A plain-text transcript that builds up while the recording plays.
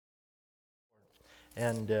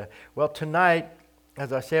And well, tonight,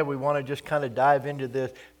 as I said, we want to just kind of dive into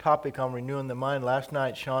this topic on renewing the mind. Last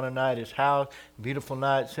night, Sean and I at his house, beautiful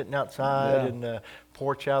night, sitting outside in the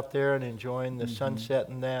porch out there and enjoying the sunset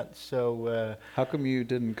and that. So, how come you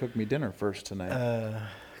didn't cook me dinner first tonight?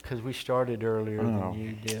 because we started earlier than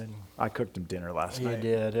you did. I cooked him dinner last night. You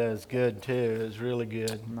did. It was good too. It was really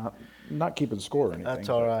good. Not keeping score or anything. That's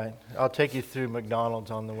all right. I'll take you through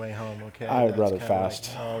McDonald's on the way home, okay? I'd rather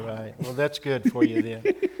fast. All right. Well, that's good for you then.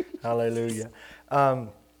 Hallelujah.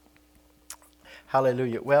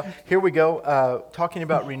 Hallelujah. Well, here we go, talking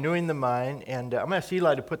about renewing the mind. And I'm going to ask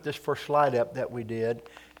Eli to put this first slide up that we did.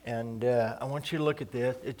 And I want you to look at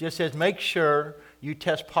this. It just says, make sure you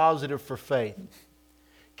test positive for faith.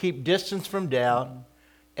 Keep distance from doubt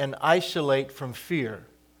and isolate from fear.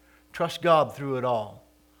 Trust God through it all.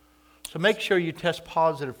 So make sure you test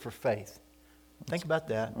positive for faith. Think about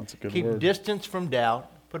that. That's a good Keep word. distance from doubt.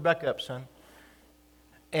 Put it back up, son.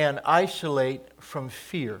 And isolate from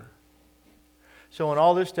fear. So in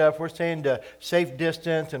all this stuff, we're saying to safe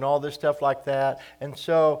distance and all this stuff like that. And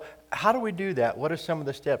so how do we do that? What are some of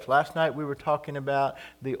the steps? Last night we were talking about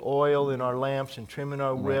the oil in our lamps and trimming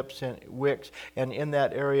our wicks, and in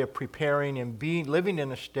that area preparing and living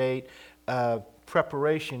in a state of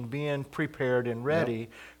preparation, being prepared and ready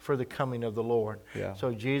for the coming of the Lord. Yeah.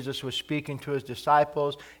 So Jesus was speaking to his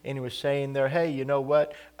disciples and he was saying there, hey, you know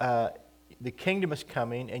what? The kingdom is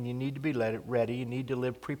coming and you need to be ready. You need to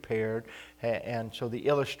live prepared. And so the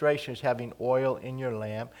illustration is having oil in your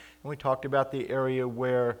lamp. And we talked about the area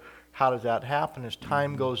where, how does that happen? As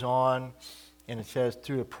time goes on, and it says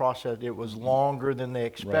through the process, it was longer than they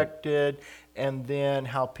expected. Right. And then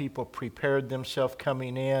how people prepared themselves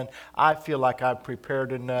coming in. I feel like I've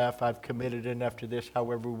prepared enough. I've committed enough to this,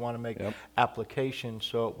 however we want to make application.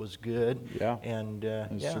 So it was good. Yeah. And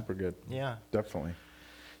it was super good. Yeah. Definitely.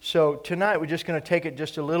 So tonight we're just going to take it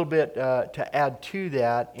just a little bit to add to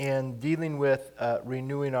that in dealing with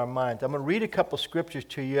renewing our minds. I'm going to read a couple scriptures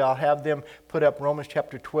to you. I'll have them put up Romans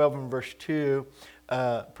chapter 12 and verse 2,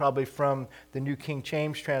 probably from the New King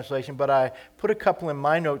James translation. But I put a couple in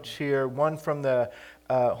my notes here, one from the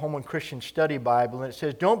Holman Christian Study Bible. And it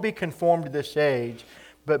says, don't be conformed to this age,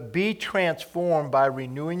 but be transformed by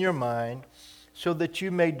renewing your mind so that you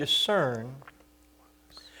may discern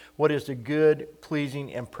what is the good,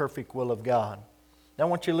 pleasing, and perfect will of God. Now I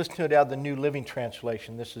want you to listen to it out of the New Living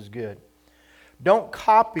Translation. This is good. Don't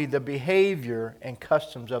copy the behavior and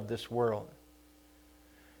customs of this world.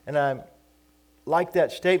 And I like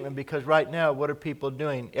that statement because right now, what are people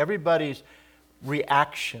doing? Everybody's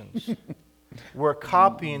reactions. We're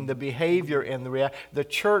copying the behavior and the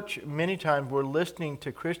church, many times we're listening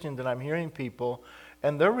to Christians and I'm hearing people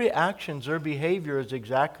and their reactions, their behavior is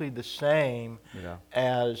exactly the same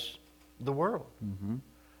as the world. Mm-hmm.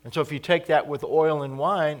 And so if you take that with oil and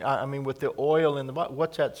wine, I mean with the oil and the wine,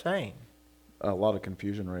 what's that saying? A lot of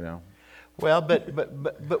confusion right now. Well,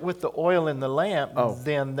 but with the oil in the lamp,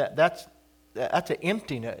 then that's an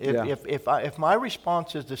emptiness. If my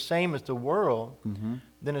response is the same as the world,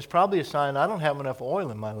 then it's probably a sign I don't have enough oil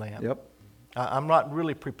in my lamp. Yep. I'm not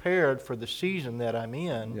really prepared for the season that I'm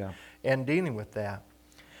in and dealing with that.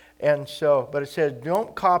 And so, but it says,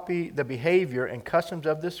 don't copy the behavior and customs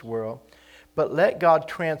of this world, but let God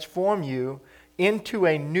transform you into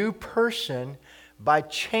a new person by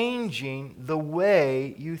changing the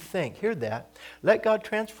way you think. Hear that? Let God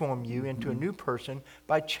transform you into a new person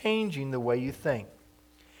by changing the way you think.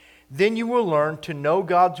 Then you will learn to know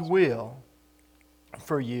God's will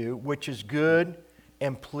for you, which is good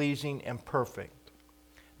and pleasing and perfect.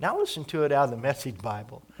 Now listen to it out of the Message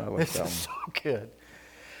Bible. This is so good.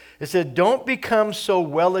 It said, don't become so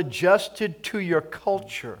well adjusted to your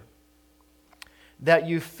culture that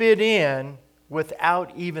you fit in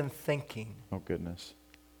without even thinking. Oh, goodness.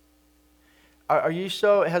 Are you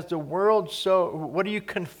has the world what do you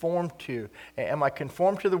conform to? Am I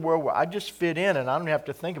conformed to the world where I just fit in and I don't have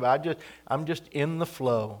to think about it? I'm just in the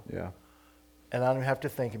flow. Yeah. And I don't have to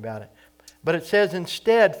think about it. But it says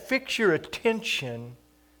instead, fix your attention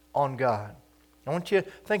on God. I want you to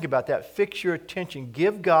think about that. Fix your attention.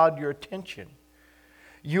 Give God your attention.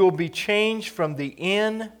 You will be changed from the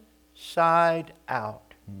inside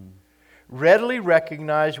out. Readily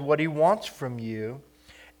recognize what He wants from you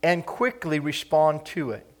and quickly respond to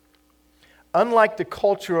it. Unlike the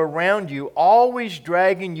culture around you, always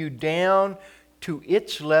dragging you down to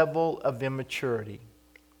its level of immaturity.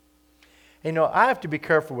 You know, I have to be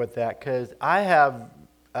careful with that because I have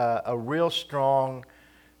a real strong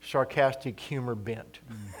sarcastic humor bent.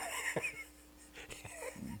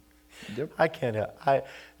 Yep. I can't help.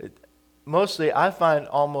 Mostly I find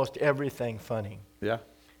almost everything funny. Yeah.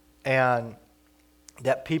 And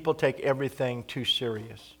that people take everything too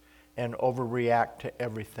serious and overreact to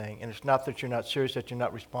everything. And it's not that you're not serious, that you're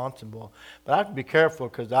not responsible. But I have to be careful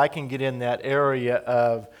because I can get in that area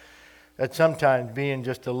of that sometimes being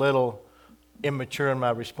just a little immature in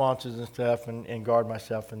my responses and stuff and guard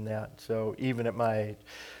myself in that. So even at my age.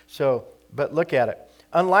 So, but look at it.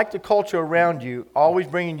 Unlike the culture around you, always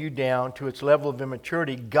bringing you down to its level of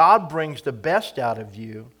immaturity, God brings the best out of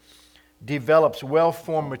you, develops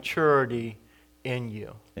well-formed maturity in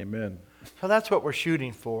you. Amen. So that's what we're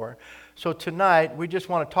shooting for. So tonight, we just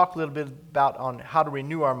want to talk a little bit about on how to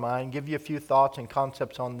renew our mind, give you a few thoughts and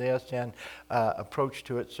concepts on this and approach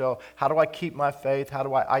to it. So how do I keep my faith? How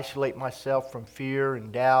do I isolate myself from fear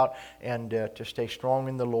and doubt and to stay strong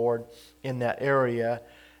in the Lord in that area?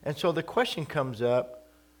 And so the question comes up,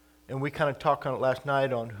 and we kind of talked on it last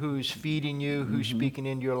night on who's feeding you, who's speaking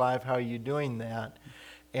into your life, how are you doing that?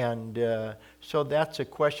 And so that's a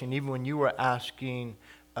question. Even when you were asking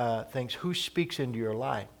things, who speaks into your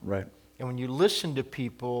life? Right. And when you listen to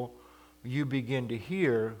people, you begin to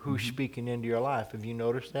hear who's speaking into your life. Have you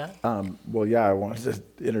noticed that? Well, yeah, I wanted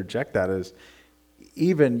to interject that is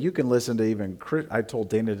even you can listen to even I told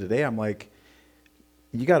Dana today, I'm like,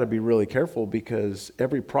 you got to be really careful because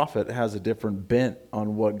every prophet has a different bent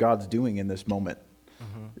on what God's doing in this moment.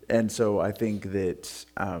 And so I think that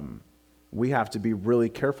we have to be really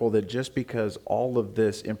careful that just because all of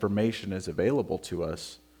this information is available to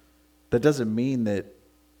us, that doesn't mean that,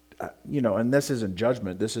 and this isn't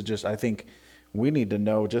judgment. This is just, I think we need to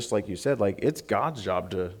know, just like you said, like it's God's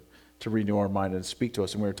job to renew our mind and speak to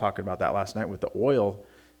us. And we were talking about that last night with the oil.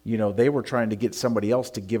 They were trying to get somebody else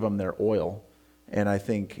to give them their oil. And I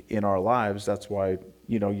think in our lives, that's why,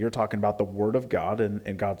 you're talking about the Word of God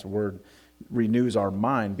and God's Word renews our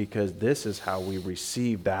mind because this is how we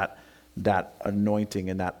receive that anointing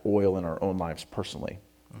and that oil in our own lives personally,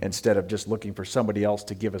 instead of just looking for somebody else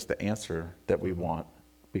to give us the answer that we want,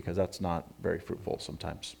 because that's not very fruitful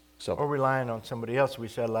sometimes. So, or relying on somebody else, we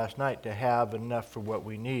said last night, to have enough for what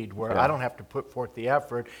we need, where I don't have to put forth the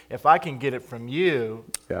effort. If I can get it from you,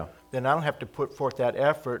 then I don't have to put forth that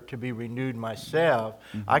effort to be renewed myself.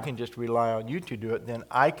 I can just rely on you to do it. Then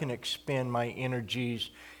I can expend my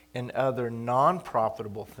energies in other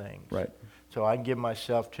non-profitable things. Right. So I can give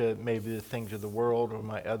myself to maybe the things of the world or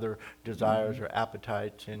my other desires or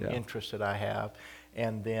appetites and interests that I have.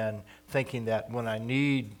 And then thinking that when I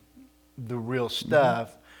need the real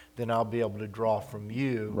stuff, then I'll be able to draw from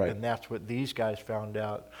you. Right. And that's what these guys found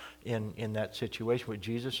out in that situation, what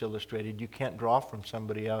Jesus illustrated. You can't draw from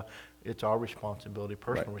somebody else. It's our responsibility,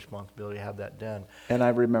 personal responsibility to have that done. And I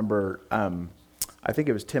remember, I think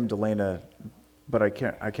it was Tim Delana, but I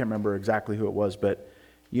can't remember exactly who it was, but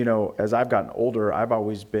as I've gotten older, I've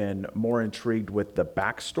always been more intrigued with the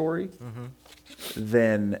backstory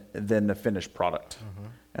than the finished product.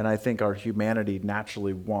 And I think our humanity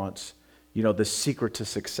naturally wants, the secret to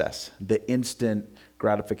success, the instant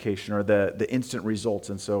gratification or the instant results.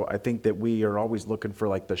 And so I think that we are always looking for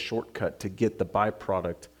like the shortcut to get the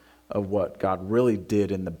byproduct of what God really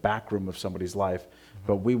did in the back room of somebody's life.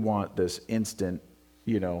 But we want this instant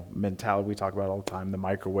mentality we talk about all the time, the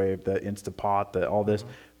microwave, the Instant Pot, all this.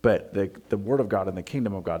 But the Word of God and the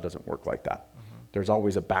kingdom of God doesn't work like that. There's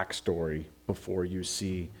always a backstory before you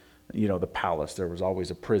see, the palace. There was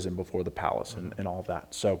always a prison before the palace and all of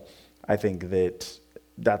that. So I think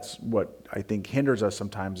that's what I think hinders us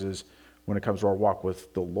sometimes is when it comes to our walk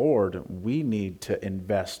with the Lord, we need to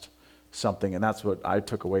invest something. And that's what I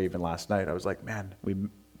took away even last night. I was like, man, we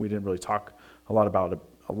didn't really talk a lot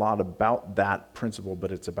about that principle,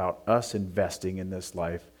 but it's about us investing in this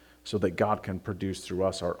life so that God can produce through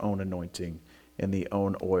us our own anointing and the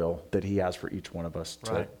own oil that he has for each one of us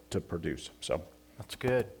to produce. So that's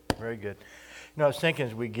good. Very good. I was thinking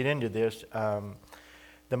as we get into this,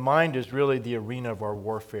 the mind is really the arena of our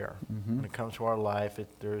warfare. When it comes to our life,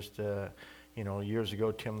 there's the, years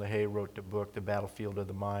ago, Tim LaHaye wrote the book, The Battlefield of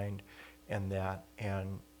the Mind, and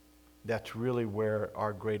that's really where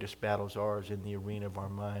our greatest battles are, is in the arena of our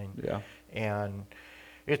mind. Yeah. And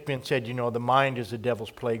it's been said, the mind is the devil's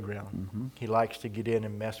playground. He likes to get in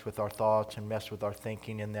and mess with our thoughts and mess with our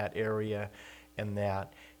thinking in that area and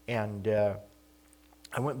that. And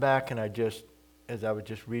I went back and as I was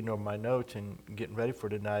just reading over my notes and getting ready for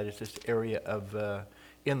tonight, is this area of,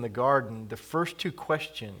 in the garden, the first two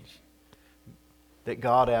questions that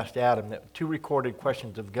God asked Adam, that two recorded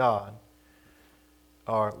questions of God,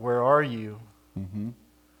 are, where are you?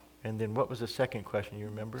 And then what was the second question, you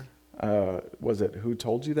remember? Was it, who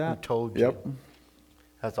told you that? Who told you? Yep.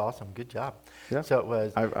 That's awesome. Good job. Yeah. So it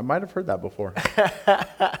was. I might have heard that before.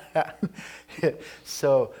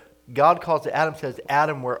 So God calls to Adam, says,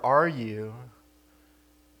 Adam, where are you?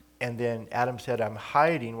 And then Adam said, I'm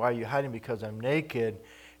hiding. Why are you hiding? Because I'm naked.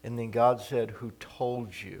 And then God said, who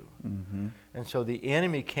told you? Mm-hmm. And so the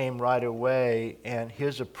enemy came right away, and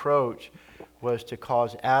his approach was to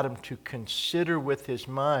cause Adam to consider with his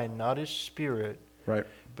mind, not his spirit, Right.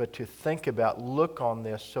 but to think about, look on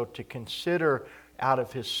this. So to consider out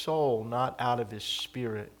of his soul, not out of his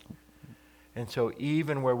spirit. And so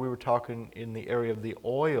even where we were talking in the area of the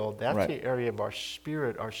oil, that's Right. the area of our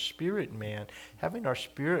spirit man. Having our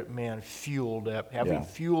spirit man fueled up, having Yeah.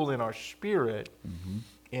 fuel in our spirit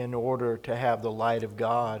in order to have the light of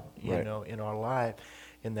God, Right. in our life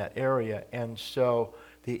in that area. And so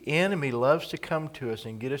the enemy loves to come to us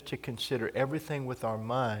and get us to consider everything with our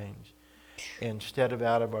minds instead of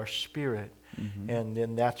out of our spirit. And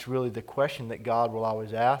then that's really the question that God will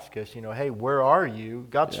always ask us, hey, where are you?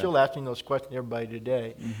 God's still asking those questions to everybody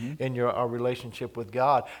today in our relationship with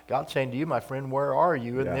God. God's saying to you, my friend, where are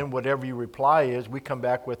you? And then whatever your reply is, we come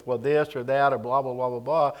back with, well, this or that or blah, blah, blah, blah,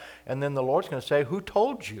 blah. And then the Lord's going to say, who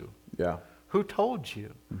told you? Yeah. Who told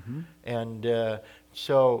you? And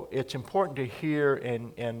so it's important to hear,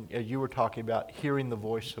 and you were talking about hearing the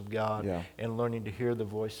voice of God and learning to hear the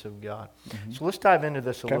voice of God. So let's dive into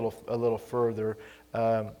this a little further.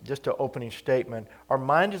 Just an opening statement. Our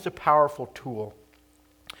mind is a powerful tool.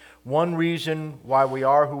 One reason why we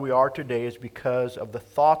are who we are today is because of the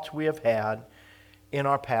thoughts we have had in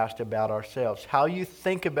our past about ourselves. How you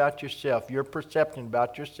think about yourself, your perception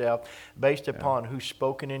about yourself, based upon who's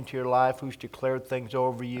spoken into your life, who's declared things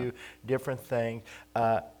over you, different things,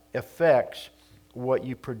 affects what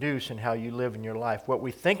you produce and how you live in your life. What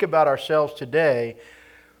we think about ourselves today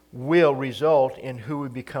will result in who we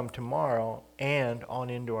become tomorrow and on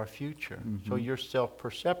into our future. So your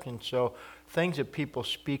self-perception. So things that people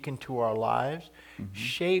speak into our lives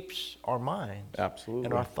shapes our minds. Absolutely.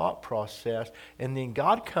 And our thought process. And then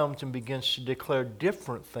God comes and begins to declare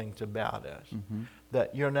different things about us.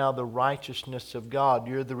 That you're now the righteousness of God.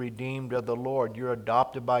 You're the redeemed of the Lord. You're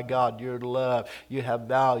adopted by God. You're loved. You have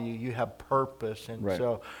value. You have purpose. And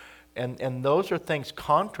so... And those are things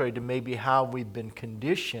contrary to maybe how we've been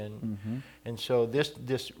conditioned. And so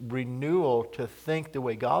this renewal to think the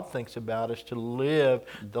way God thinks about us, to live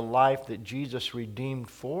the life that Jesus redeemed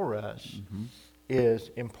for us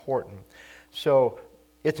is important. So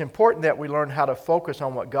it's important that we learn how to focus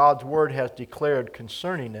on what God's Word has declared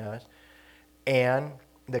concerning us and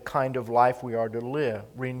the kind of life we are to live.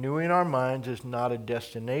 Renewing our minds is not a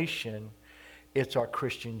destination. It's our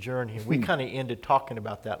Christian journey. We kind of ended talking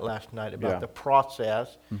about that last night, about the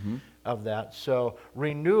process of that. So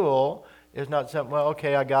renewal is not something, well,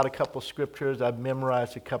 okay, I got a couple scriptures, I've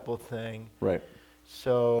memorized a couple things. Right.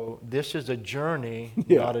 So this is a journey,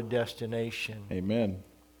 not a destination. Amen.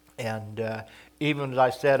 And even as I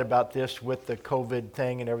said about this with the COVID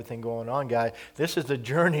thing and everything going on, guys, this is a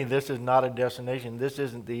journey. This is not a destination. This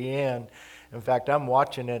isn't the end. In fact, I'm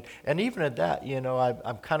watching it. And even at that,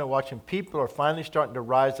 I'm kind of watching people are finally starting to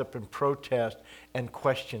rise up and protest and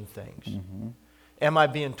question things. Am I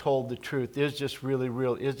being told the truth? Is this really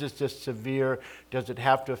real? Is this just severe? Does it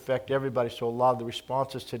have to affect everybody? So a lot of the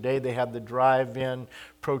responses today, they have the drive-in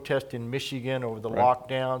protest in Michigan over the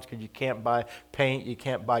lockdowns because you can't buy paint, you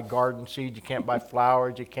can't buy garden seeds, you can't buy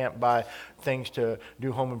flowers, you can't buy things to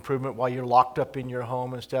do home improvement while you're locked up in your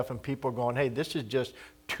home and stuff. And people are going, hey, this is just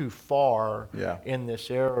too far in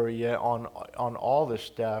this area on all this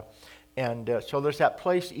stuff. And so there's that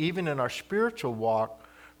place even in our spiritual walk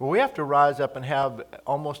where we have to rise up and have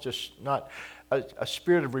almost a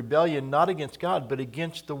spirit of rebellion, not against God, but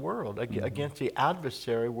against the world, against the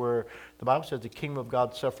adversary, where the Bible says the kingdom of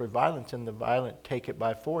God suffered violence and the violent take it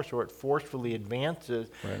by force, or it forcefully advances.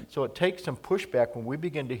 So it takes some pushback when we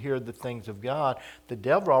begin to hear the things of God. The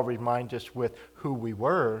devil always reminds us with who we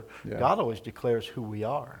were. God always declares who we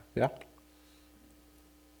are.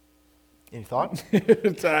 Any thoughts?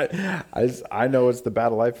 I know it's the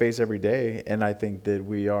battle I face every day, and I think that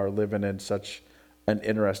we are living in such an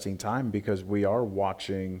interesting time because we are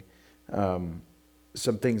watching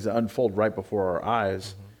some things unfold right before our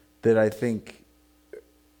eyes that I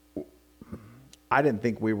didn't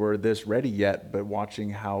think we were this ready yet, but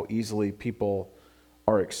watching how easily people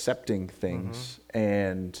are accepting things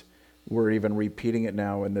and we're even repeating it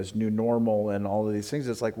now in this new normal and all of these things.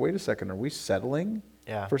 It's like, wait a second, are we settling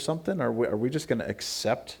for something? Are we just going to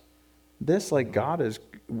accept this? Like God is,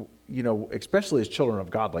 especially as children of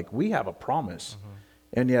God, like we have a promise.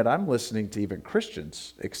 And yet I'm listening to even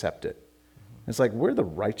Christians accept it. It's like, we're the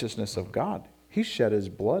righteousness of God. He shed his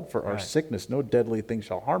blood for our sickness. No deadly thing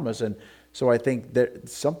shall harm us. And so I think that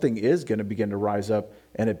something is going to begin to rise up,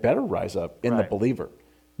 and it better rise up in the believer.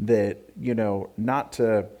 That, not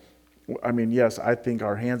to I mean, yes, I think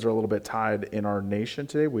our hands are a little bit tied in our nation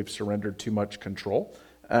today. We've surrendered too much control,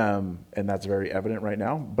 and that's very evident right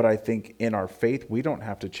now. But I think in our faith, we don't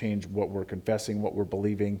have to change what we're confessing, what we're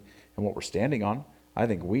believing, and what we're standing on. I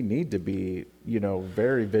think we need to be,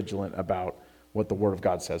 very vigilant about what the Word of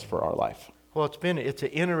God says for our life. Well, it's an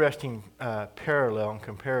interesting parallel and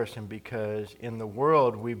comparison, because in the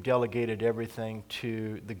world we've delegated everything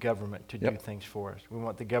to the government to do things for us. We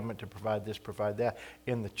want the government to provide this, provide that.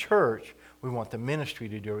 In the church, we want the ministry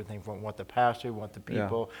to do everything. We want the pastor, we want the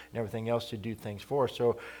people, and everything else to do things for us.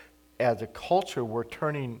 So as a culture, we're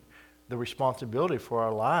turning the responsibility for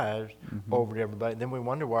our lives over to everybody. Then we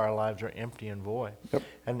wonder why our lives are empty and void.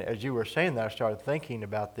 And as you were saying that, I started thinking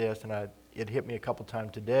about this, and it hit me a couple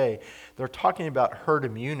times today. They're talking about herd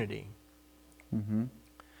immunity.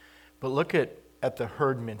 But look at the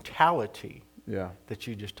herd mentality that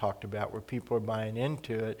you just talked about, where people are buying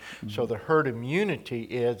into it. So the herd immunity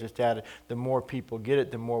is that the more people get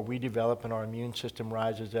it, the more we develop and our immune system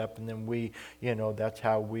rises up, and then we, that's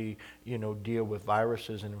how we, deal with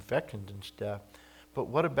viruses and infections and stuff. But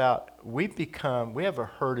what about, we have a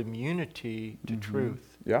herd immunity to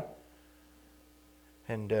truth. Yeah.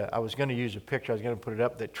 And I was going to use a picture. I was going to put it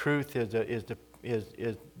up that truth is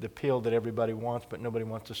the pill that everybody wants, but nobody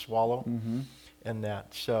wants to swallow. And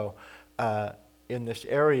that. So in this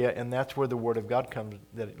area, and that's where the Word of God comes,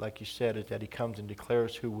 that, like you said, is that He comes and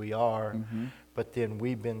declares who we are. But then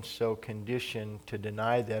we've been so conditioned to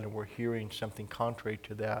deny that, and we're hearing something contrary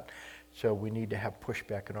to that. So we need to have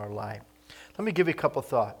pushback in our life. Let me give you a couple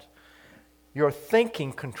thoughts. Your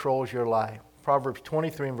thinking controls your life. Proverbs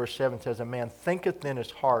 23 and verse 7 says, "A man thinketh in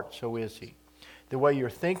his heart, so is he." The way you're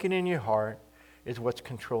thinking in your heart is what's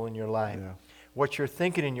controlling your life. What you're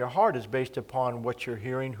thinking in your heart is based upon what you're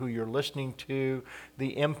hearing, who you're listening to, the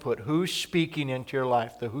input, who's speaking into your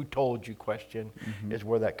life. The who told you question is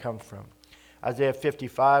where that comes from. Isaiah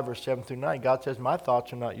 55, verse 7 through 9, God says, "My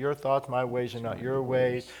thoughts are not your thoughts, my ways are not your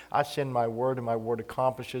ways. I send my word, and my word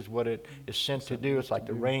accomplishes what it is sent to do." It's like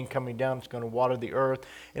the rain coming down. It's going to water the earth,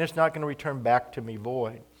 and it's not going to return back to me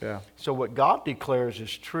void. So what God declares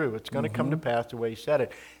is true. It's going to come to pass the way He said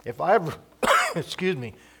it. If I ever,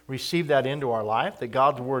 receive that into our life, that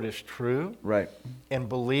God's word is true, and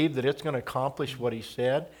believe that it's going to accomplish what He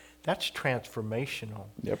said, that's transformational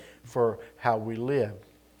for how we live.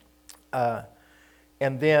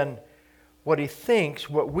 And then what we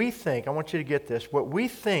think, I want you to get this, what we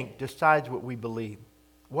think decides what we believe.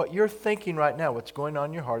 What you're thinking right now, what's going on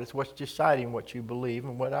in your heart, is what's deciding what you believe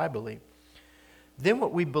and what I believe. Then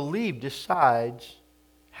what we believe decides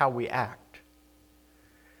how we act.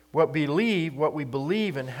 What we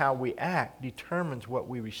believe and how we act determines what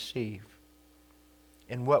we receive.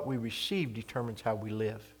 And what we receive determines how we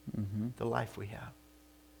live, the life we have.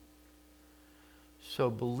 So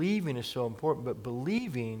believing is so important, but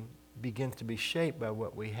believing begins to be shaped by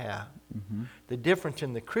what we have. The difference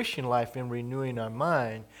in the Christian life in renewing our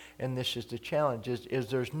mind, and this is the challenge, is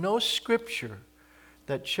there's no scripture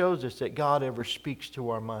that shows us that God ever speaks to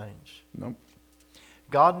our minds.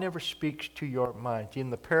 God never speaks to your mind. In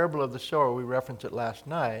the parable of the sower, we referenced it last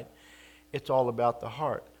night, it's all about the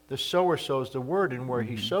heart. The sower sows the word, and where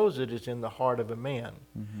he sows it is in the heart of a man.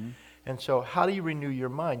 And so how do you renew your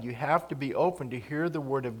mind? You have to be open to hear the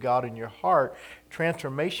word of God in your heart.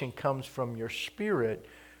 Transformation comes from your spirit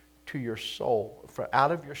to your soul.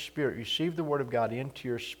 Out of your spirit, receive the word of God into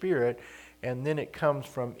your spirit, and then it comes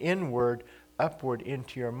from inward, upward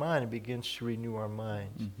into your mind, and begins to renew our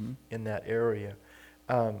minds in that area.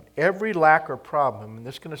 Every lack or problem, and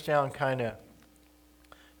this is going to sound kind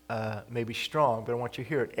of maybe strong, but I want you to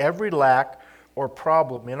hear it. Every lack or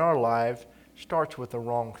problem in our lives starts with a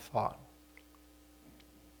wrong thought.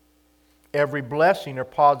 Every blessing or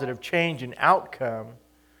positive change in outcome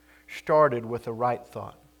started with a right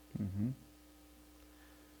thought.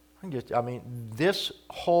 This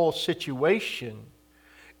whole situation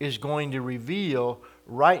is going to reveal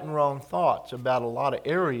right and wrong thoughts about a lot of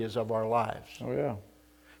areas of our lives.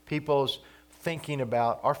 People's thinking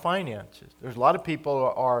about our finances. There's a lot of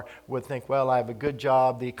people would think, well, I have a good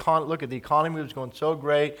job. Look at the economy was going so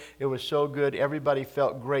great. It was so good. Everybody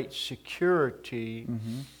felt great security,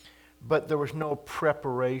 but there was no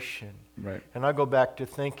preparation. And I go back to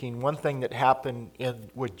thinking one thing that happened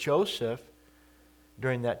with Joseph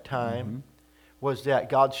during that time was that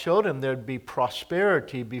God showed him there'd be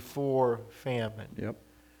prosperity before famine.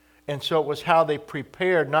 And so it was how they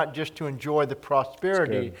prepared, not just to enjoy the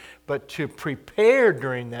prosperity, but to prepare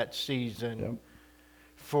during that season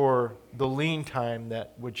for the lean time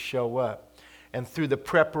that would show up. And through the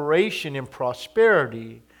preparation in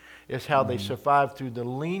prosperity is how they survived through the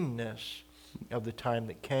leanness of the time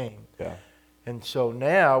that came. Yeah. And so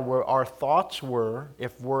now where our thoughts were,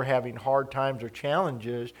 if we're having hard times or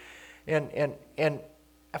challenges, and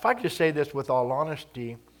if I could just say this with all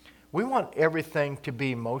honesty, we want everything to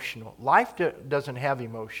be emotional. Life doesn't have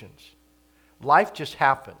emotions. Life just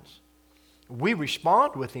happens. We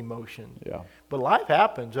respond with emotion. Yeah. But life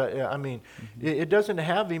happens. I mean, it doesn't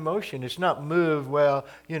have emotion. It's not moved, well,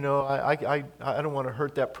 you know, I don't want to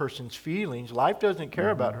hurt that person's feelings. Life doesn't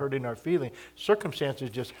care about hurting our feelings. Circumstances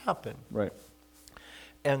just happen. Right.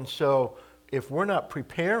 And so if we're not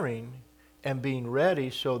preparing and being ready,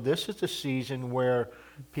 so this is the season where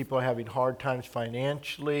people are having hard times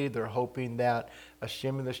financially. They're hoping that a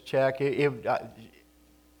stimulus check,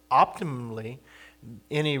 optimally,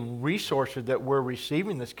 any resources that we're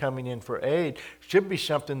receiving that's coming in for aid should be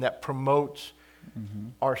something that promotes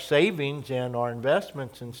our savings and our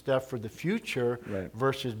investments and stuff for the future, Right.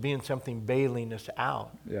 versus being something bailing us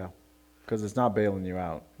out. Yeah. Because it's not bailing you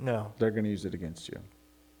out. No, They're going to use it against you.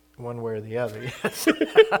 one way or the other.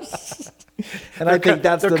 Yes. And I think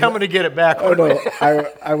that's they're coming to get it back. Oh no,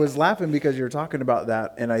 I was laughing because you were talking about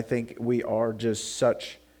that, and I think we are just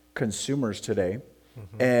such consumers today,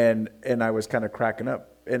 and I was kind of cracking up.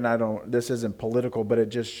 And this isn't political, but it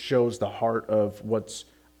just shows the heart of what's,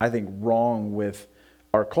 I think, wrong with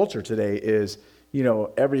our culture today. Is, you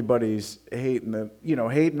know, everybody's hating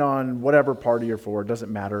on whatever party you're for. It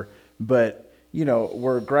doesn't matter, but you know,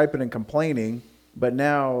 we're griping and complaining. But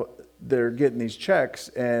now they're getting these checks,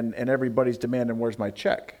 and everybody's demanding, where's my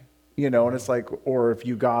check? You know, and it's like, or if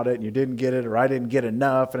you got it and you didn't get it, or I didn't get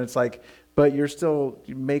enough. And it's like, but you're still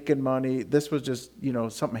making money. This was just, you know,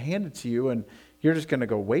 something handed to you, and you're just going to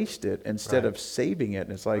go waste it instead of saving it.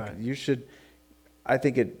 And it's like, you should, I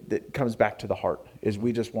think it comes back to the heart, is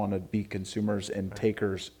we just want to be consumers and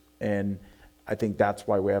takers. And I think that's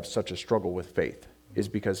why we have such a struggle with faith, is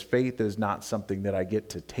because faith is not something that I get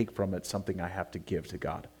to take from it, something I have to give to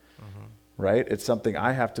God, right? It's something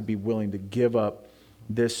I have to be willing to give up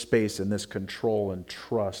this space and this control and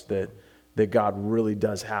trust that God really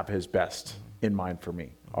does have his best in mind for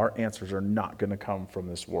me. Our answers are not going to come from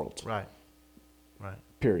this world. Right.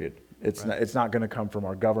 Period. It's not going to come from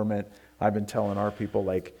our government. I've been telling our people,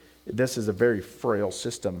 like, this is a very frail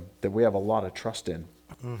system that we have a lot of trust in.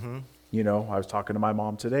 You know, I was talking to my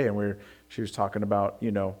mom today, and she was talking about,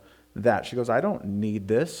 you know, that. She goes, I don't need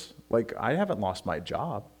this. Like, I haven't lost my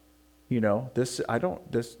job. You know, this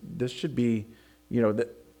should be, you know,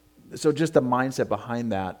 so just the mindset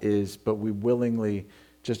behind that is, but we willingly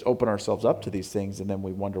just open ourselves up to these things, and then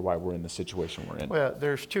we wonder why we're in the situation we're in. Well,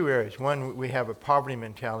 there's two areas. One, we have a poverty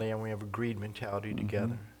mentality, and we have a greed mentality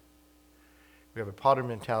together. We have a poverty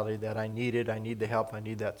mentality that I need the help, I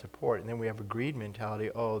need that support. And then we have a greed mentality,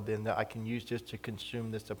 then I can use this to consume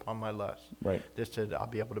this upon my lust. Right. I'll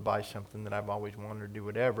be able to buy something that I've always wanted to do,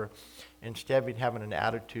 whatever. Instead of having an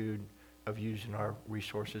attitude of using our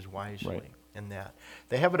resources wisely in that.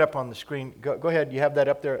 They have it up on the screen. Go ahead, you have that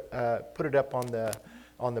up there. Put it up on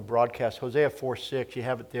the broadcast. Hosea 4:6, you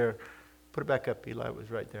have it there. Put it back up, Eli, it was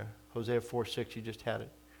right there. Hosea 4:6, you just had it.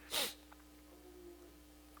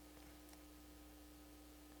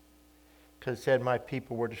 Because it said, my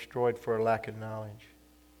people were destroyed for a lack of knowledge.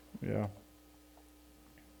 Yeah.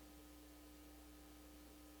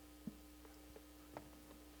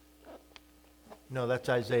 No, that's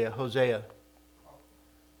Isaiah. Hosea.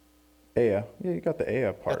 Aya. Yeah, you got the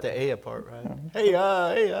Aya part. Got the Aya part, right? Hey.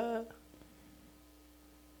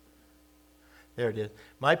 There it is.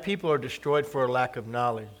 My people are destroyed for a lack of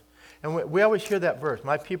knowledge. And we always hear that verse.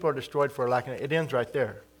 My people are destroyed for a lack of knowledge. It ends right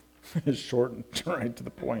there. It's short and right to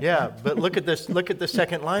the point. Yeah, but look at this. Look at the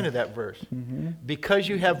second line of that verse. Because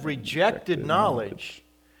you have rejected knowledge,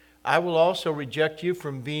 I will also reject you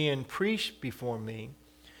from being priest before me.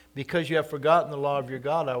 Because you have forgotten the law of your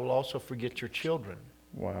God, I will also forget your children.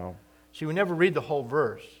 Wow. See, we never read the whole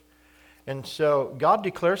verse. And so God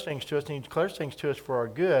declares things to us, and he declares things to us for our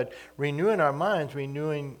good. Renewing our minds,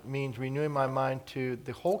 means renewing my mind to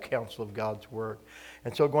the whole counsel of God's word.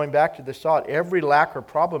 And so going back to this thought, every lack or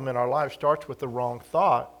problem in our life starts with the wrong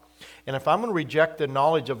thought. And if I'm going to reject the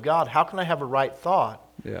knowledge of God, how can I have a right thought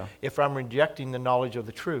if I'm rejecting the knowledge of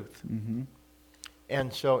the truth?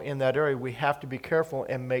 And so in that area, we have to be careful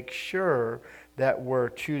and make sure that we're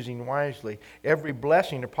choosing wisely. Every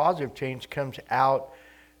blessing or positive change comes out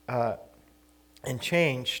and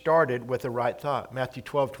change started with the right thought. Matthew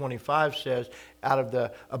 12:25 says, out of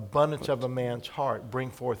the abundance of a man's heart, bring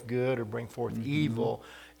forth good or bring forth evil.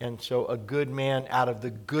 And so a good man out of the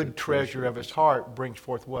good treasure of his heart brings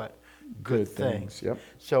forth what? Good things. Yep.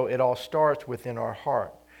 So it all starts within our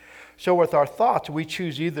heart. So with our thoughts, we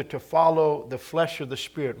choose either to follow the flesh or the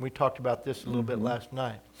spirit. And we talked about this a little bit last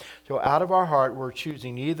night. So out of our heart, we're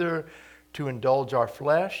choosing either to indulge our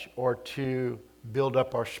flesh or to build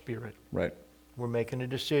up our spirit. Right. We're making a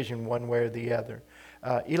decision one way or the other.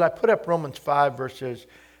 Eli, put up Romans 8 verses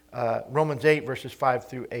 5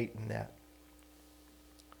 through 8 in that.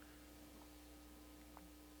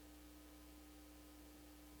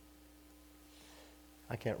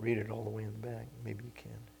 I can't read it all the way in the back. Maybe you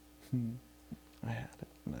can. I had it.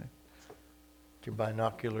 Get your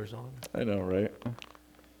binoculars on. I know, right? I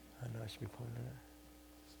know I should be pointing at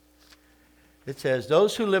it. It says,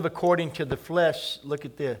 those who live according to the flesh, look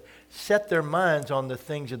at this, set their minds on the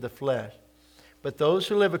things of the flesh. But those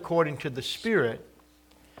who live according to the Spirit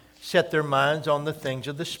set their minds on the things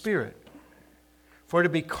of the Spirit. For to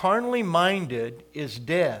be carnally minded is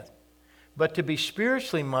death, but to be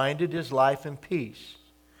spiritually minded is life and peace.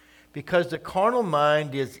 Because the carnal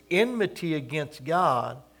mind is enmity against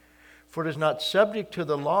God, for it is not subject to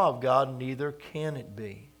the law of God, neither can it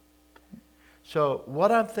be. So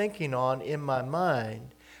what I'm thinking on in my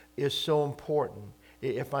mind is so important.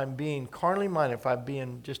 If I'm being carnally minded, if I'm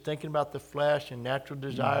being just thinking about the flesh and natural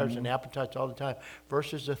desires and appetites all the time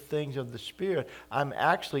versus the things of the Spirit, I'm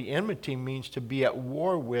actually, enmity means to be at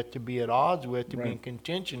war with, to be at odds with, to be in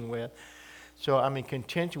contention with. So I'm in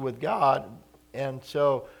contention with God. And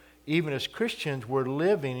so even as Christians, we're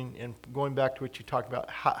living, and going back to what you talked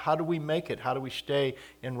about, how do we make it? How do we stay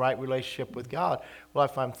in right relationship with God? Well,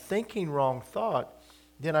 if I'm thinking wrong thought,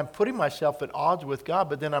 then I'm putting myself at odds with God,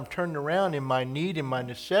 but then I'm turning around in my need and my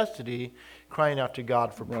necessity, crying out to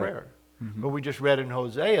God for prayer. But we just read in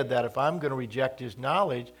Hosea that if I'm going to reject His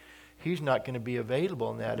knowledge, He's not going to be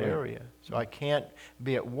available in that area. So I can't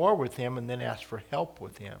be at war with Him and then ask for help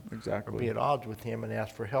with Him. Exactly. Or be at odds with Him and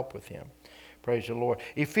ask for help with Him. Praise the Lord.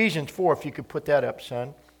 Ephesians 4, if you could put that up,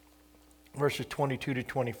 son. Verses 22 to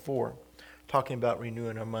 24. Talking about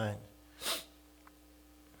renewing our mind.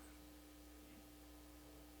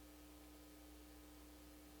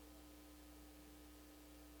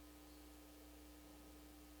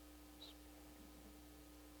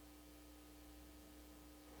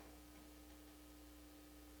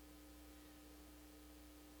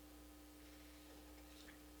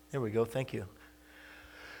 There we go. Thank you.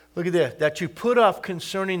 Look at this. That you put off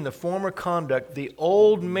concerning the former conduct the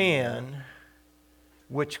old man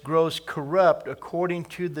which grows corrupt according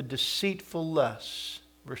to the deceitful lusts.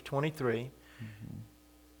 Verse 23.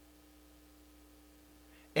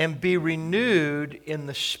 And be renewed in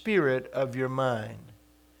the spirit of your mind.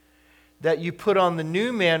 That you put on the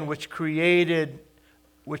new man which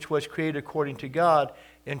was created according to God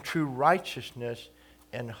in true righteousness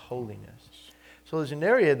and holiness. So there's an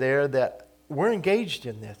area there that we're engaged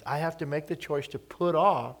in this. I have to make the choice to put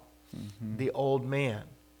off the old man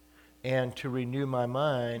and to renew my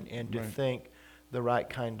mind and to think the right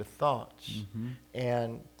kind of thoughts.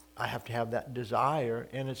 And I have to have that desire,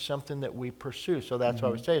 and it's something that we pursue. So that's why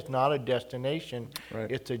I would say it's not a destination.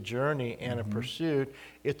 It's a journey and a pursuit.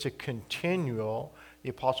 It's a continual. The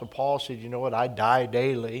Apostle Paul said, you know what, I die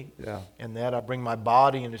daily, and that I bring my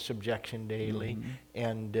body into subjection daily,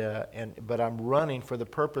 but I'm running for the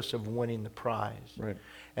purpose of winning the prize.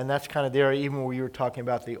 And that's kind of there, even when you were talking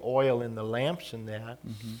about the oil in the lamps and that,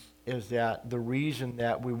 is that the reason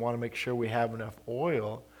that we want to make sure we have enough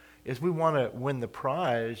oil is we want to win the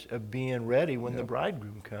prize of being ready when the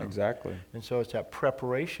bridegroom comes. Exactly. And so it's that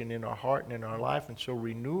preparation in our heart and in our life, and so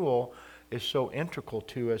renewal is so integral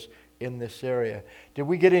to us in this area. Did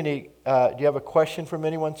we get any, do you have a question from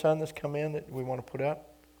anyone, son, that's come in that we want to put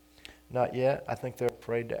up? Not yet. I think they're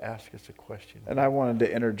afraid to ask us a question. And I wanted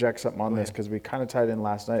to interject something on this because we kind of tied in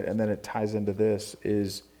last night, and then it ties into this,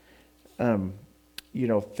 is,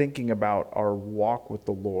 thinking about our walk with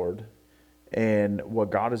the Lord and what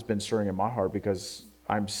God has been stirring in my heart, because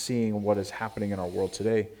I'm seeing what is happening in our world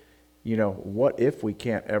today. What if we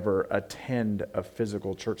can't ever attend a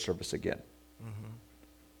physical church service again?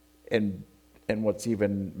 And what's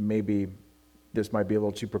even, maybe this might be a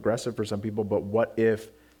little too progressive for some people, but what if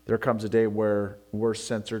there comes a day where we're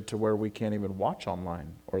censored to where we can't even watch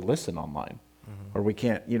online or listen online? Or we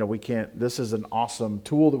can't, this is an awesome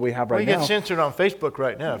tool that we have right now. You get censored on Facebook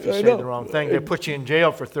right now if you say the wrong thing. They put you in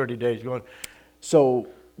jail for 30 days going. So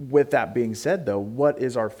with that being said, though, what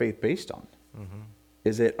is our faith based on?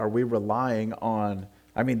 Are we relying on,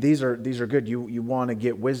 these are good. You want to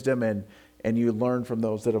get wisdom and you learn from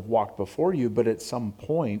those that have walked before you, but at some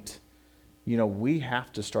point, we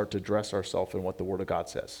have to start to dress ourselves in what the Word of God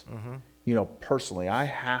says. Personally, I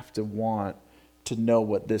have to want to know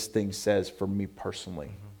what this thing says for me personally.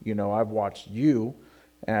 I've watched you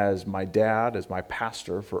as my dad, as my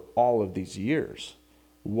pastor for all of these years,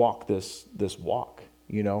 walk this walk,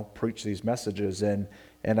 preach these messages.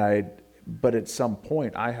 But at some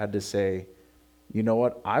point I had to say, you know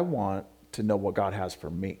what? I want to know what God has for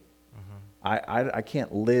me. I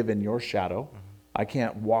can't live in your shadow. I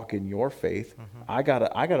can't walk in your faith. I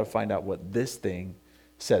gotta find out what this thing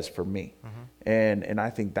says for me. And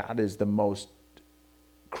I think that is the most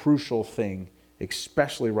crucial thing,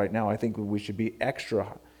 especially right now. I think we should be extra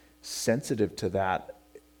sensitive to that,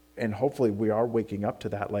 and hopefully we are waking up to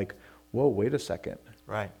that. Like, whoa, wait a second.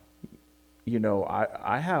 Right.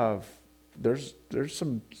 I have there's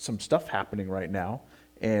some stuff happening right now,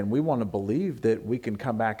 and we want to believe that we can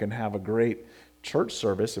come back and have a great church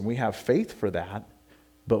service, and we have faith for that.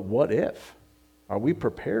 But what if? Are we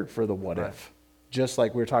prepared for the what if? Just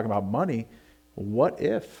like we were talking about money, what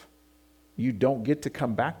if you don't get to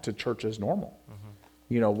come back to church as normal?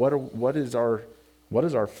 What is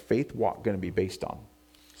our faith walk going to be based on?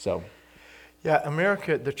 So, yeah,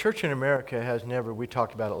 the church in America has never. We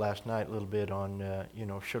talked about it last night a little bit on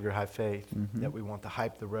sugar high faith. That we want the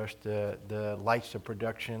hype, the rush, the lights of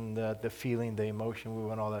production, the feeling, the emotion. We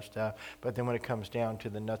want all that stuff. But then when it comes down to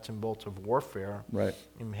the nuts and bolts of warfare, right,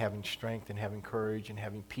 and having strength and having courage and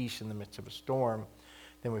having peace in the midst of a storm,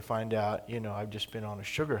 then we find out, I've just been on a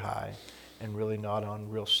sugar high and really not on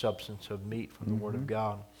real substance of meat from the Word of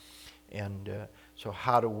God. And so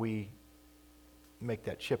how do we make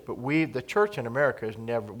that shift? But the church in America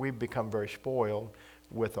we've become very spoiled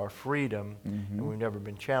with our freedom, and we've never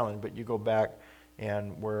been challenged. But you go back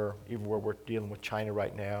and where we're dealing with China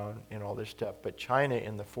right now and all this stuff. But China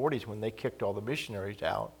in the 40s, when they kicked all the missionaries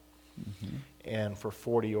out, and for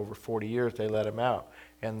over 40 years they let them out,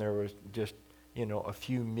 and there was just a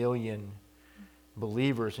few million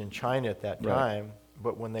believers in China at that time. Right.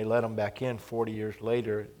 But when they let them back in 40 years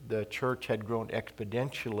later, the church had grown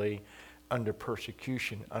exponentially under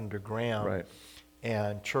persecution, underground. Right.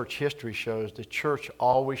 And church history shows the church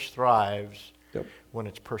always thrives when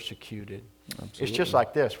it's persecuted. Absolutely. It's just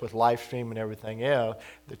like this with live stream and everything else.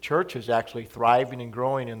 The church is actually thriving and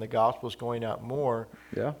growing, and the gospel's going out more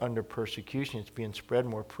under persecution. It's being spread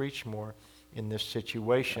more, preached more in this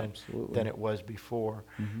situation than it was before.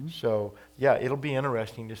 So, it'll be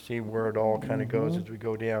interesting to see where it all kind of goes as we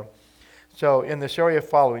go down. So, in this area of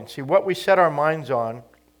following, see what we set our minds on.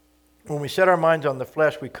 When we set our minds on the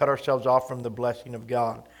flesh, we cut ourselves off from the blessing of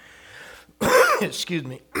God. Excuse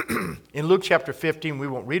me. In Luke chapter 15, we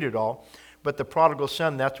won't read it all, but the prodigal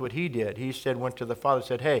son, that's what he did. He went to the father,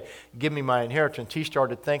 said, hey, give me my inheritance. He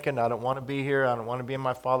started thinking, I don't want to be here. I don't want to be in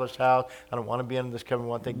my father's house. I don't want to be in this covenant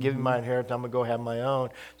one thing. Give me my inheritance. I'm going to go have my own.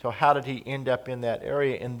 So how did he end up in that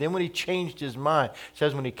area? And then when he changed his mind, it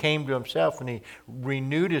says when he came to himself, when he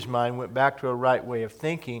renewed his mind, went back to a right way of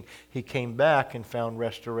thinking, he came back and found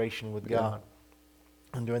restoration with God.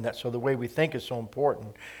 And doing that. So the way we think is so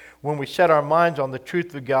important. When we set our minds on the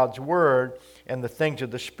truth of God's Word and the things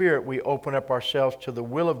of the Spirit, we open up ourselves to the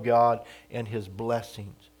will of God and His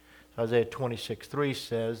blessings. Isaiah 26:3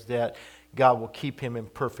 says that God will keep him in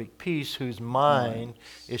perfect peace whose mind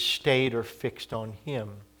is stayed or fixed on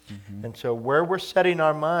Him. And so where we're setting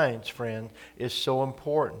our minds, friends, is so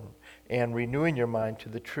important. And renewing your mind to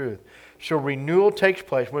the truth. So renewal takes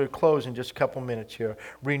place. We'll close in just a couple minutes here.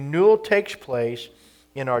 Renewal takes place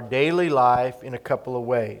in our daily life in a couple of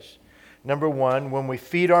ways. Number one, when we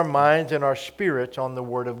feed our minds and our spirits on the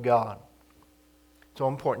Word of God. So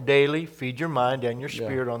important. Daily, feed your mind and your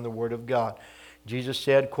spirit on the Word of God. Jesus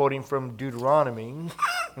said, quoting from Deuteronomy,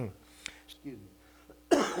 excuse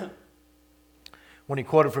me. When he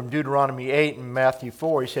quoted from Deuteronomy 8 and Matthew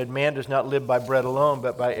 4, he said, man does not live by bread alone,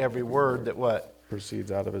 but by every word that what?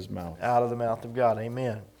 Proceeds out of his mouth. Out of the mouth of God.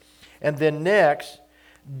 Amen. And then next,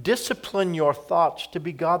 discipline your thoughts to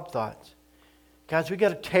be God thoughts. Guys, we got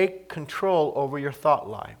to take control over your thought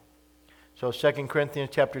life. So 2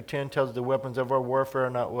 Corinthians chapter 10 tells us the weapons of our warfare are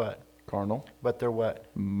not what? Carnal. But they're what?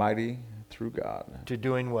 Mighty through God. To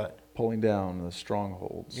doing what? Pulling down the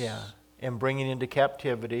strongholds. Yeah. And bringing into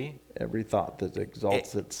captivity every thought that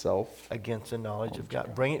exalts itself against the knowledge of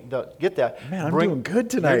God. Bring it. Get that. Man, I'm doing good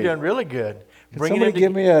tonight. You're doing really good. Can somebody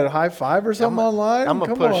give me a high five or something online? I'm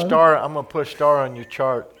gonna put a star. I'm gonna put a star on your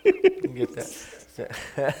chart. Get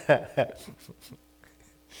that.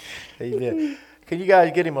 Amen. Can you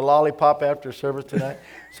guys get him a lollipop after service tonight?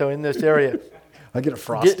 So in this area, I get a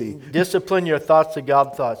Frosty. Discipline your thoughts to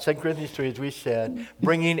God thoughts. 2 Corinthians 3, as we said,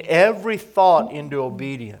 bringing every thought into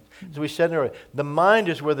obedience. As we said earlier, the mind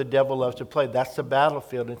is where the devil loves to play. That's the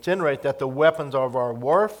battlefield. It's interesting that the weapons of our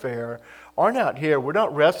warfare aren't out here. We're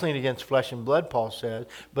not wrestling against flesh and blood, Paul says,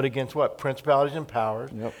 but against what? Principalities and powers.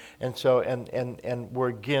 Yep. And so, and we're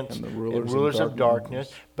against And the rulers rulers of of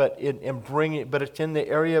darkness. But it's in the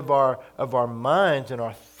area of our minds and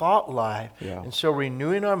our thought life. Yeah. And so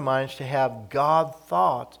renewing our minds to have God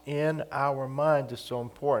thoughts in our minds is so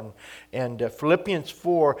important. And Philippians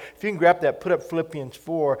 4, if you can grab that, put up Philippians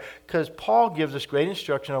 4, because Paul gives us great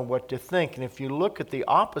instruction on what to think. And if you look at the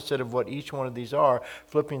opposite of what each one of these are,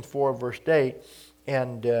 Philippians 4 verse 8,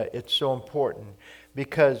 and it's so important.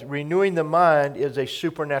 Because renewing the mind is a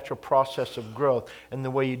supernatural process of growth. And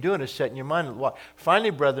the way you do it is setting your mind.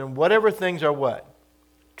 Finally, brethren, whatever things are what?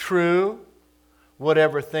 True,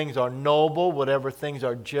 whatever things are noble, whatever things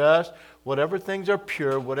are just, whatever things are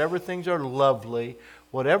pure, whatever things are lovely,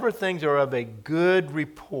 whatever things are of a good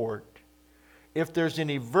report, if there's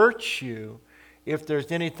any virtue, if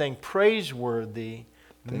there's anything praiseworthy,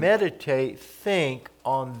 think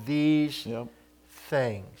on these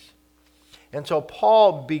things. And so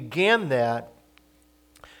Paul began that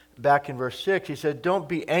back in verse 6. He said, don't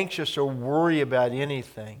be anxious or worry about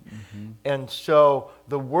anything. Mm-hmm. And so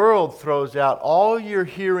the world throws out, all you're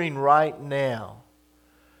hearing right now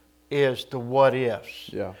is the what ifs.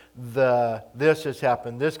 Yeah. This has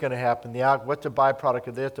happened, this is going to happen, what's the byproduct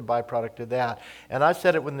of this, the byproduct of that. And I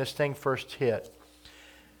said it when this thing first hit.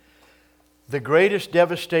 The greatest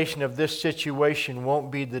devastation of this situation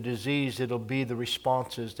won't be the disease, it'll be the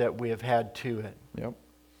responses that we have had to it. Yep.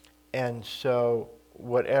 And so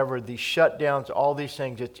whatever the shutdowns, all these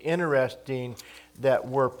things, it's interesting that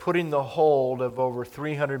we're putting the hold of over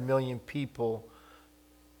 300 million people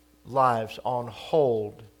lives on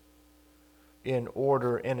hold in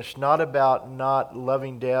order. And it's not about not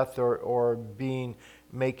loving death or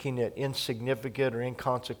making it insignificant or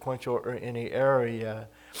inconsequential or any area.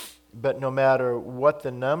 But no matter what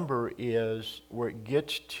the number is, where it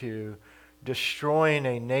gets to, destroying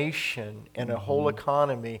a nation and a whole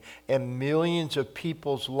economy and millions of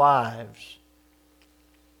people's lives,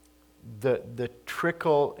 the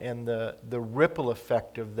trickle and the ripple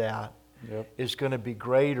effect of that is going to be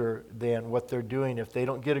greater than what they're doing. If they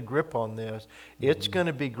don't get a grip on this, it's going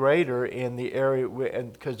to be greater in the area,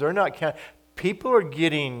 because they're not people are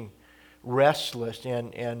getting restless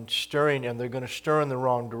and stirring, and they're going to stir in the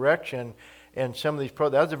wrong direction. And some of these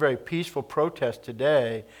that was a very peaceful protest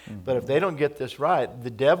today, but if they don't get this right,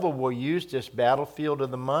 the devil will use this battlefield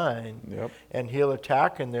of the mind, and he'll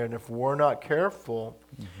attack in there. And if we're not careful,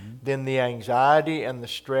 then the anxiety and the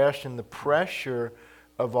stress and the pressure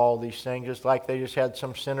of all these things, just like they just had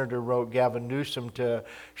some senator wrote Gavin Newsom to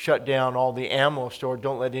shut down all the ammo stores,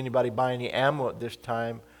 don't let anybody buy any ammo at this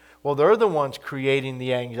time. Well, they're the ones creating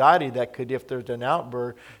the anxiety that could, if there's an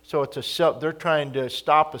outburst. So they're trying to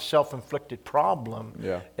stop a self-inflicted problem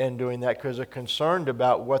in doing that, because they're concerned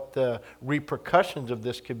about what the repercussions of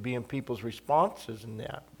this could be in people's responses and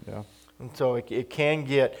that. Yeah. And so it can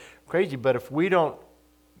get crazy. But if we don't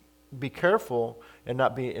be careful and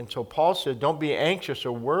so Paul said, don't be anxious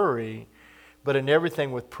or worry, but in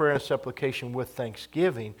everything with prayer and supplication with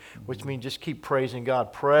thanksgiving, which means just keep praising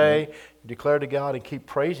God. Pray, declare to God, and keep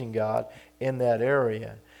praising God in that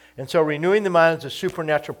area. And so renewing the mind is a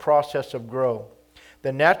supernatural process of growth.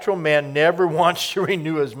 The natural man never wants to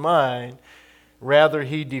renew his mind. Rather,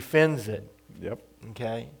 he defends it. Yep.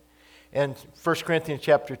 Okay? And 1 Corinthians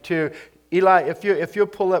chapter 2, Eli, if you'll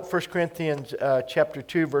pull up 1 Corinthians chapter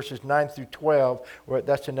 2, verses 9 through 12,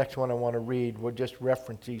 that's the next one I want to read. We'll just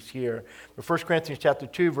reference these here. But 1 Corinthians chapter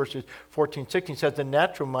 2, verses 14, 16 says, the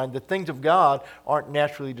natural mind, the things of God aren't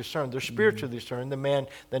naturally discerned. They're spiritually discerned.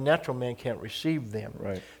 The natural man can't receive them.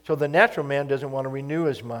 Right. So the natural man doesn't want to renew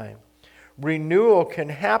his mind. Renewal can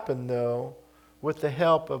happen, though, with the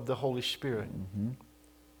help of the Holy Spirit. Mm-hmm.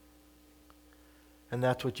 And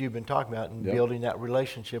that's what you've been talking about, and building that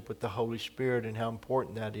relationship with the Holy Spirit and how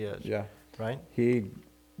important that is. Yeah. Right?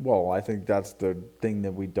 I think that's the thing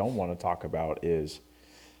that we don't want to talk about is,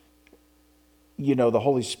 the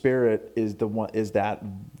Holy Spirit is that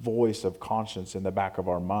voice of conscience in the back of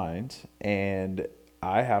our minds. And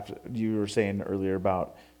you were saying earlier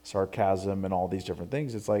about sarcasm and all these different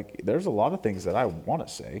things. It's like, there's a lot of things that I want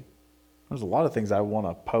to say. There's a lot of things I want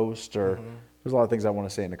to post, or there's a lot of things I want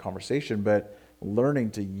to say in a conversation, but learning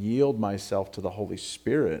to yield myself to the Holy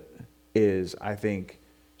Spirit is, I think,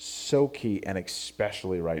 so key, and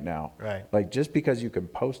especially right now. Right. Like, just because you can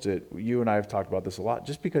post it, you and I have talked about this a lot,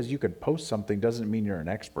 just because you can post something doesn't mean you're an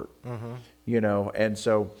expert. And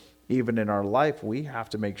so even in our life, we have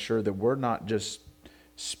to make sure that we're not just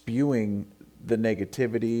spewing the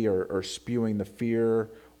negativity or spewing the fear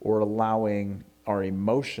or allowing our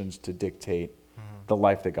emotions to dictate the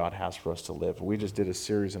life that God has for us to live. We just did a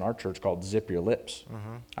series in our church called Zip Your Lips.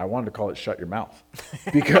 I wanted to call it Shut Your Mouth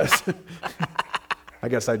because I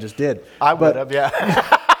guess I just did. I would have,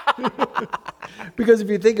 yeah. Because if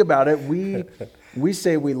you think about it, we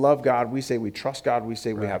say we love God, we say we trust God, we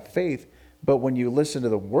say we have faith, but when you listen to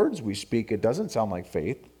the words we speak, it doesn't sound like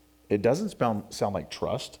faith. It doesn't sound like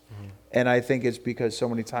trust. And I think it's because so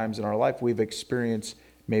many times in our life we've experienced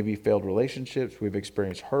maybe failed relationships, we've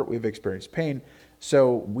experienced hurt, we've experienced pain.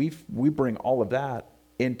 So we bring all of that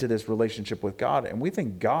into this relationship with God, and we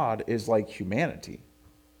think God is like humanity,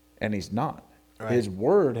 and he's not. Right. His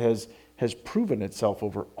word has proven itself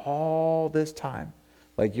over all this time.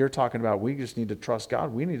 Like you're talking about, we just need to trust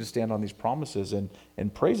God. We need to stand on these promises and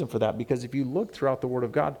praise him for that, because if you look throughout the word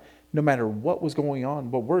of God, no matter what was going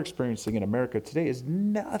on, what we're experiencing in America today is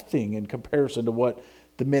nothing in comparison to what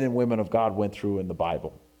the men and women of God went through in the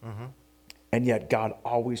Bible. And yet God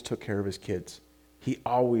always took care of his kids. He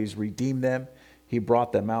always redeemed them. He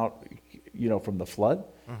brought them out, from the flood,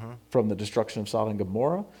 from the destruction of Sodom and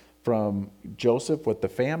Gomorrah, from Joseph with the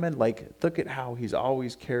famine. Like, look at how he's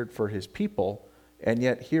always cared for his people. And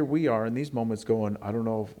yet here we are in these moments going, I don't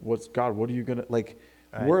know, what are you going to, like,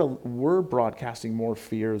 right. We're broadcasting more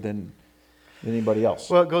fear than anybody else.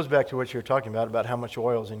 Well, it goes back to what you're talking about how much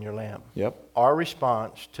oil is in your lamp. Yep. Our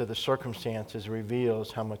response to the circumstances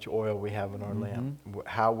reveals how much oil we have in our lamp,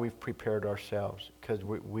 how we've prepared ourselves, because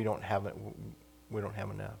we don't have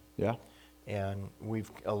enough. Yeah. And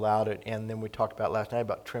we've allowed it. And then we talked about last night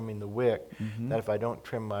about trimming the wick, that if I don't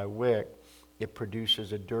trim my wick, it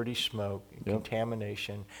produces a dirty smoke,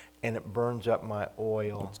 contamination, and it burns up my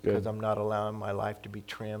oil, because I'm not allowing my life to be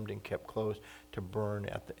trimmed and kept close to burn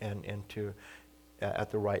at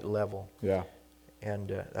the right level. Yeah.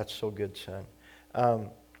 And that's so good, son.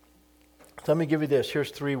 So let me give you this.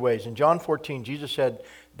 Here's 3 ways. In John 14, Jesus said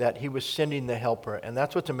that he was sending the helper. And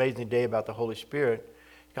that's what's amazing today about the Holy Spirit.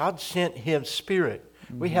 God sent his Spirit.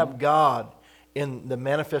 We have God in the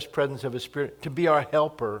manifest presence of his Spirit to be our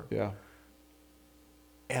helper. Yeah.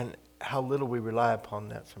 And how little we rely upon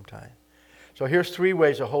that sometimes. So here's 3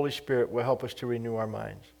 ways the Holy Spirit will help us to renew our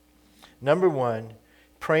minds. Number 1,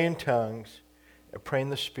 pray in tongues, pray in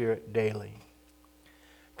the Spirit daily.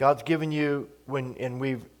 God's given you, and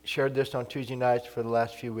we've shared this on Tuesday nights for the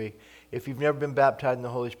last few weeks, if you've never been baptized in the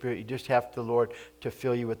Holy Spirit, you just have the Lord to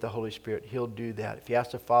fill you with the Holy Spirit. He'll do that. If you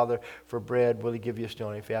ask the Father for bread, will he give you a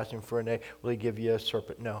stone? If you ask him for an egg, will he give you a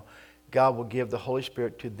serpent? No. God will give the Holy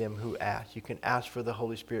Spirit to them who ask. You can ask for the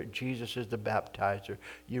Holy Spirit. Jesus is the baptizer.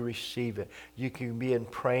 You receive it. You can be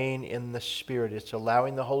praying in the Spirit. It's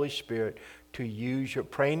allowing the Holy Spirit to use your...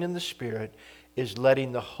 Praying in the Spirit is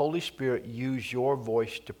letting the Holy Spirit use your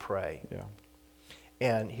voice to pray. Yeah.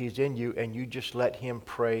 And he's in you, and you just let him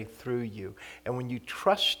pray through you. And when you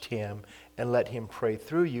trust him and let him pray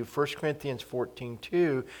through you, 1 Corinthians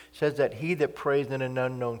 14:2 says that he that prays in an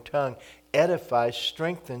unknown tongue edifies,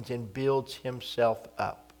 strengthens, and builds himself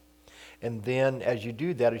up. And then as you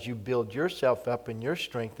do that, as you build yourself up and you're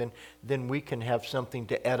strengthened, then we can have something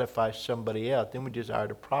to edify somebody else. Then we desire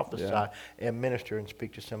to prophesy and minister and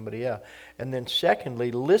speak to somebody else. And then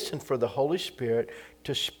secondly, listen for the Holy Spirit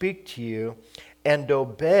to speak to you and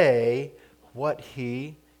obey what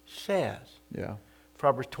he says. Yeah.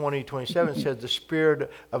 Proverbs 20:27 says, the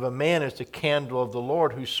spirit of a man is the candle of the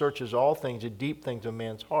Lord, who searches all things, the deep things of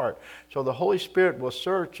man's heart. So the Holy Spirit will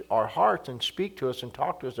search our hearts and speak to us and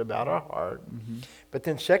talk to us about our heart. But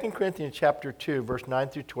then 2 Corinthians chapter 2, verse 9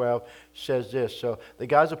 through 12 says this. So the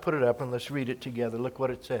guys will put it up and let's read it together. Look what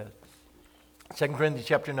it says. 2 Corinthians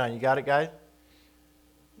chapter 9. You got it, guys?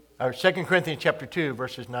 Or 2 Corinthians chapter 2,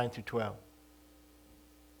 verses 9 through 12.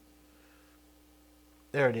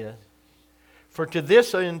 There it is. For to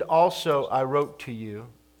this end also I wrote to you.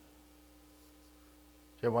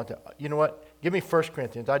 You know what? Give me 1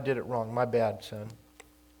 Corinthians. I did it wrong. My bad, son.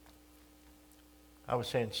 I was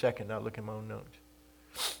saying second, not looking at my own notes.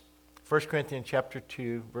 1 Corinthians chapter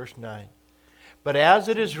 2, verse 9. But as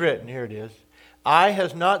it is written, here it is, eye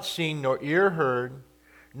has not seen nor ear heard,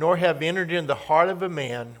 nor have entered in the heart of a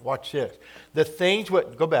man. Watch this. The things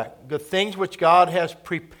which God has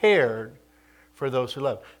prepared for those who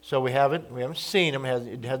love. So we haven't seen them.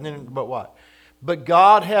 It hasn't. But what? But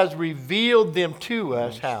God has revealed them to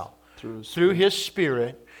us. How? Through His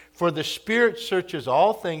Spirit. For the Spirit searches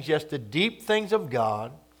all things, yes, the deep things of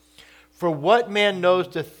God. For what man knows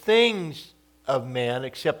the things of man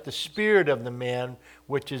except the spirit of the man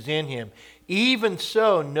which is in him? Even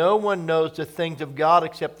so, no one knows the things of God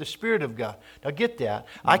except the Spirit of God. Now get that.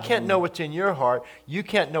 I can't know what's in your heart. You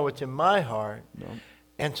can't know what's in my heart. No.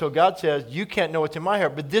 And so God says, you can't know what's in my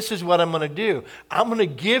heart, but this is what I'm going to do. I'm going to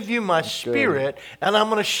give you my Spirit, and I'm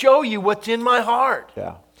going to show you what's in my heart.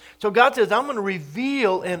 Yeah. So God says, I'm going to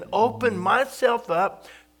reveal and open myself up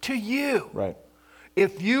to you. Right.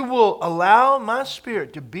 If you will allow my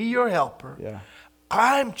Spirit to be your helper, Yeah.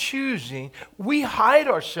 I'm choosing. We hide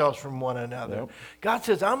ourselves from one another. Yep. God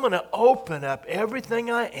says, I'm going to open up everything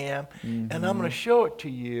I am, and I'm going to show it to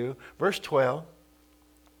you. Verse 12.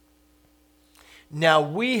 Now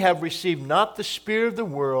we have received not the spirit of the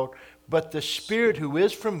world, but the Spirit who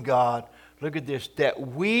is from God. Look at this. That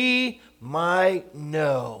we might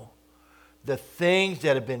know the things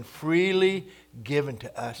that have been freely given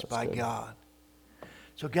to us by God.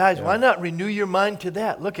 So guys, why not renew your mind to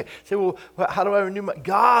that? Look at, say, well, how do I renew my?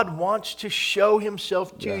 God wants to show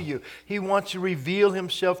himself to you. He wants to reveal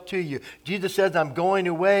himself to you. Jesus says, I'm going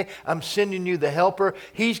away. I'm sending you the helper.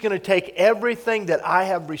 He's going to take everything that I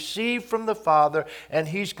have received from the Father, and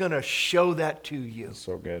he's going to show that to you. That's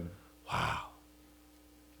so good. Wow.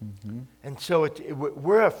 And so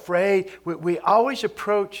we're afraid. We always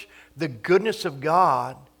approach the goodness of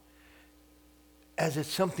God as it's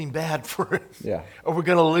something bad for us. Yeah. Or we're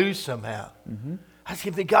going to lose somehow. I was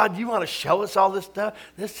thinking, God, you want to show us all this stuff?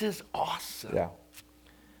 This is awesome. Yeah.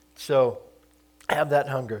 So have that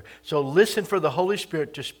hunger. So listen for the Holy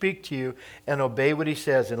Spirit to speak to you and obey what he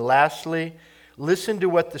says. And lastly, listen to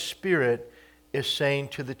what the Spirit is saying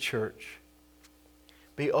to the church.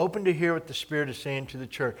 Be open to hear what the Spirit is saying to the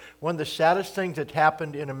church. One of the saddest things that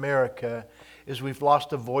happened in America is we've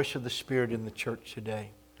lost the voice of the Spirit in the church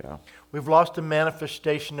today. Yeah. We've lost the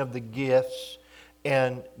manifestation of the gifts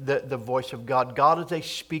and the voice of God. God is a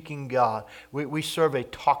speaking God. We serve a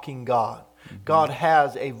talking God. God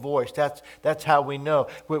has a voice. That's how we know.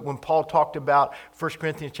 When Paul talked about 1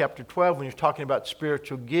 Corinthians chapter 12, when he was talking about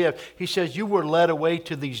spiritual gift, he says, you were led away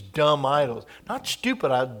to these dumb idols. Not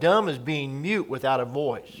stupid idols. Dumb is being mute without a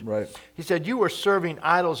voice. Right. He said, you were serving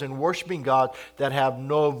idols and worshiping gods that have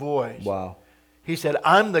no voice. Wow. He said,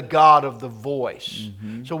 I'm the God of the voice.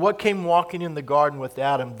 So what came walking in the garden with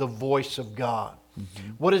Adam? The voice of God.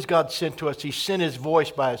 What has God sent to us? He sent his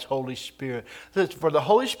voice by his Holy Spirit. So for the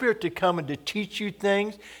Holy Spirit to come and to teach you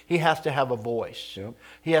things, he has to have a voice. Yep.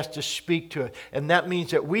 He has to speak to it. And that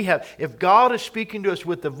means that we have, if God is speaking to us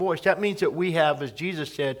with the voice, that means that we have, as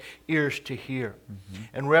Jesus said, ears to hear.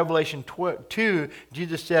 In Revelation 2,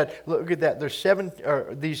 Jesus said, look at that,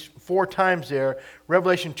 there's these 4 times there.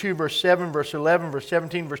 Revelation 2, verse 7, verse 11, verse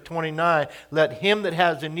 17, verse 29, let him that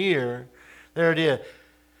has an ear, there it is,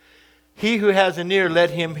 he who has an ear,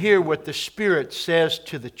 let him hear what the Spirit says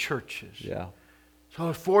to the churches. Yeah.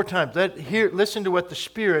 So 4 times. Listen to what the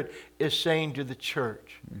Spirit is saying to the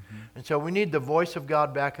church. And so we need the voice of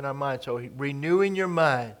God back in our mind. So renewing your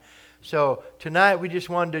mind. So tonight we just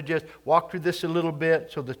wanted to just walk through this a little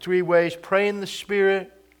bit. So the 3 ways: pray in the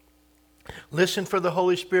Spirit, listen for the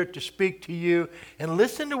Holy Spirit to speak to you, and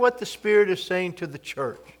listen to what the Spirit is saying to the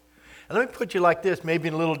church. And let me put you like this, maybe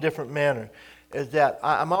in a little different manner. Is that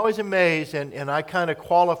I'm always amazed, and I kind of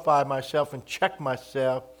qualify myself and check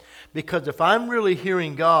myself, because if I'm really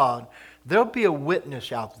hearing God, there'll be a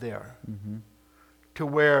witness out there to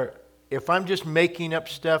where if I'm just making up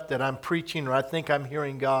stuff that I'm preaching or I think I'm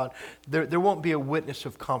hearing God, there won't be a witness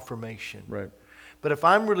of confirmation. Right. But if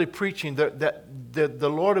I'm really preaching, the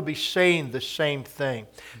Lord will be saying the same thing.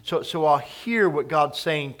 So I'll hear what God's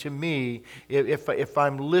saying to me if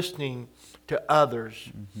I'm listening to others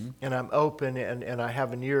and I'm open and I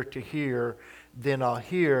have an ear to hear, then I'll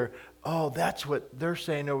hear, oh, that's what they're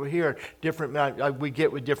saying over here. We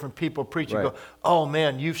get with different people preaching, Right. go, oh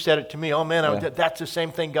man, you've said it to me. Oh man, that's the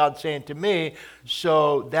same thing God's saying to me.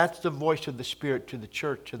 So that's the voice of the Spirit to the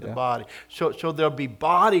church, to the body. So there'll be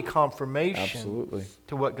body confirmation Absolutely.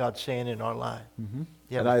 to what God's saying in our life.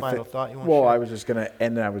 You have And a final thought you want to well, share? I was just going to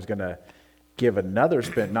end, and I was going to give another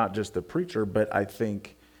spin, not just the preacher, but I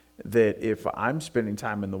think that if I'm spending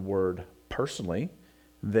time in the Word personally,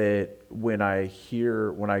 that when I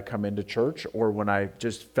come into church or when I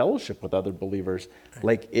just fellowship with other believers,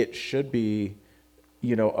 like it should be,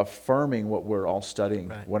 affirming what we're all studying.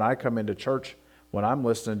 Right. When I come into church, when I'm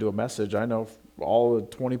listening to a message, I know all the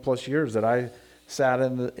 20 plus years that I sat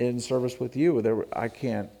in service with you, I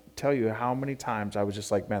can't tell you how many times I was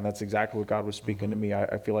just like, man, that's exactly what God was speaking to me.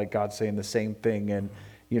 I feel like God's saying the same thing. And,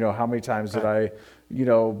 how many times did I,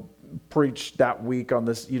 preach that week on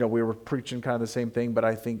this, we were preaching kind of the same thing. But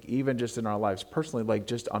I think even just in our lives personally, like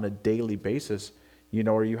just on a daily basis,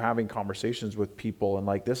 are you having conversations with people and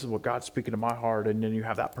like, this is what God's speaking to my heart. And then you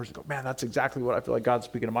have that person go, man, that's exactly what I feel like God's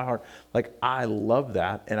speaking to my heart. Like, I love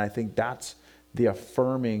that. And I think that's the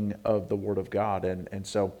affirming of the Word of God. And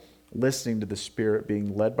so listening to the Spirit,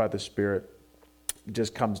 being led by the Spirit,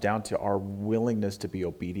 just comes down to our willingness to be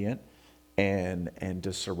obedient and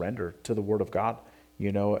to surrender to the Word of God.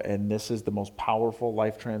 And this is the most powerful,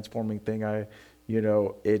 life transforming thing.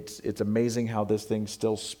 It's amazing how this thing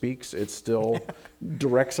still speaks. It still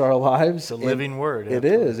directs our lives. It's a living word. It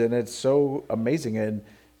is, and it's so amazing. And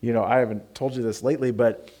I haven't told you this lately,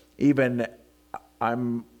 but even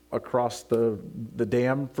I'm across the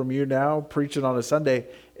dam from you now, preaching on a Sunday,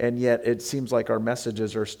 and yet it seems like our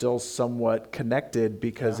messages are still somewhat connected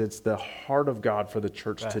because it's the heart of God for the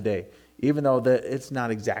church today. Even though it's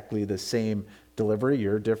not exactly the same delivery,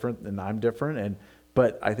 you're different and I'm different,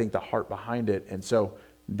 but I think the heart behind it, and so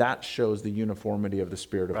that shows the uniformity of the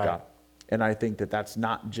Spirit of God. And I think that's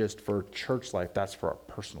not just for church life, that's for our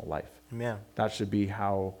personal life. Amen. That should be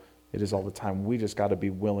how it is all the time. We just got to be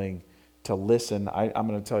willing to listen. I'm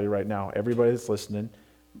going to tell you right now, everybody that's listening,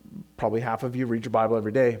 probably half of you read your Bible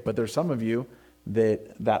every day, but there's some of you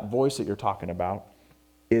that voice that you're talking about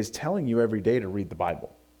is telling you every day to read the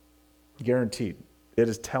Bible. Guaranteed. It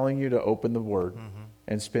is telling you to open the Word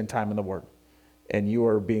and spend time in the Word. And you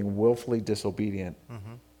are being willfully disobedient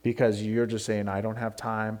because you're just saying, I don't have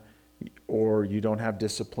time, or you don't have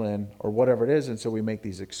discipline, or whatever it is. And so we make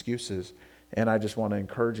these excuses. And I just want to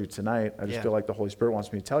encourage you tonight. I just feel like the Holy Spirit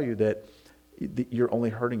wants me to tell you that you're only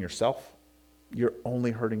hurting yourself. You're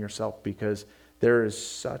only hurting yourself because there is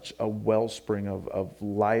such a wellspring of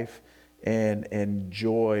life and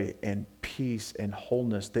joy and peace and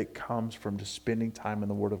wholeness that comes from just spending time in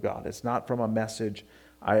the Word of God. It's not from a message.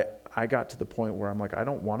 I got to the point where I'm like, I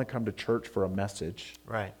don't want to come to church for a message.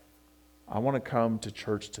 Right. I want to come to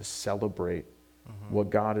church to celebrate what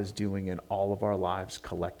God is doing in all of our lives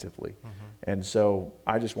collectively. And so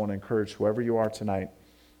I just want to encourage whoever you are tonight,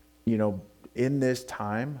 in this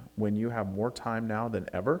time, when you have more time now than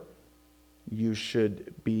ever, you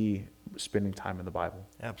should be spending time in the Bible.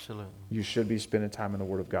 Absolutely. You should be spending time in the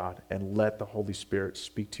Word of God, and let the Holy Spirit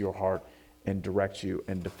speak to your heart and direct you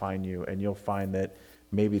and define you. And you'll find that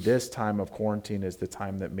maybe this time of quarantine is the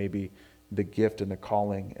time that maybe the gift and the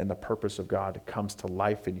calling and the purpose of God comes to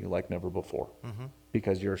life in you like never before,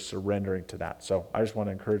 because you're surrendering to that. So I just want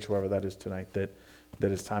to encourage whoever that is tonight that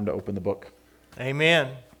it's time to open the book. Amen.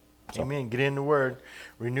 Amen. Get in the Word.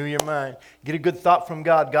 Renew your mind. Get a good thought from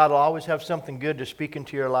God. God will always have something good to speak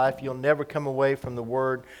into your life. You'll never come away from the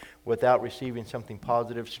Word without receiving something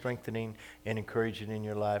positive, strengthening, and encouraging in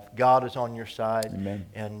your life. God is on your side. Amen.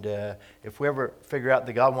 And if we ever figure out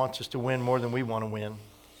that God wants us to win more than we want to win,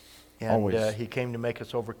 and He came to make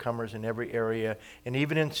us overcomers in every area, and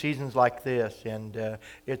even in seasons like this. And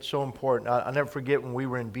it's so important. I'll never forget when we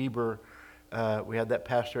were in Bieber, we had that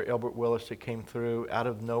pastor, Elbert Willis, that came through out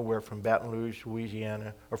of nowhere from Baton Rouge,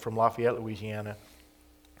 Louisiana, or from Lafayette, Louisiana.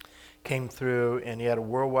 Came through, and he had a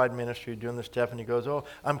worldwide ministry doing this stuff, and he goes, oh,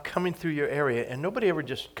 I'm coming through your area. And nobody ever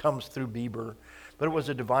just comes through Bieber, but it was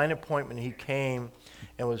a divine appointment. He came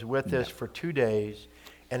and was with us for 2 days,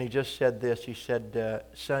 and he just said this. He said,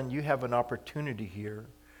 son, you have an opportunity here,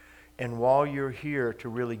 and while you're here to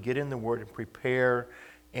really get in the Word and prepare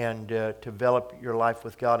and develop your life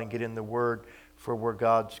with God and get in the Word for where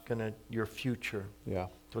God's your future. Yeah.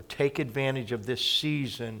 So take advantage of this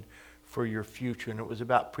season for your future. And it was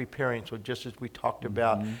about preparing. So just as we talked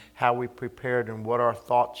about how we prepared and what our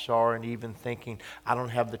thoughts are, and even thinking, I don't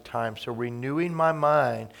have the time. So renewing my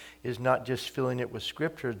mind is not just filling it with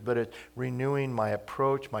scriptures, but it's renewing my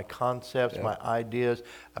approach, my concepts, my ideas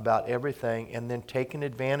about everything, and then taking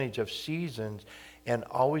advantage of seasons and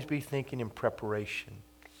always be thinking in preparation.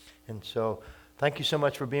 And so thank you so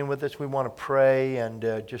much for being with us. We want to pray and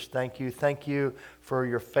just thank you. Thank you for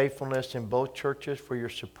your faithfulness in both churches, for your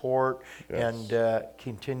support, and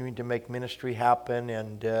continuing to make ministry happen,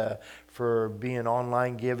 and for being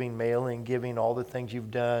online giving, mailing giving, all the things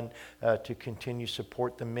you've done to continue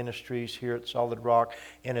support the ministries here at Solid Rock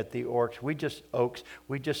and at the Oaks. We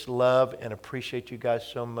just love and appreciate you guys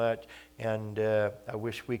so much, and I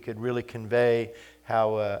wish we could really convey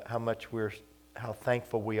how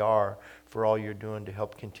thankful we are for all you're doing to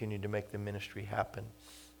help continue to make the ministry happen.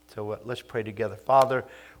 So let's pray together. Father,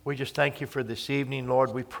 we just thank you for this evening,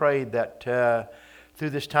 Lord. We pray that through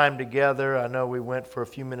this time together, I know we went for a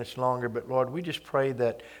few minutes longer, but Lord, we just pray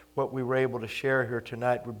that what we were able to share here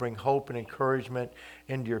tonight would bring hope and encouragement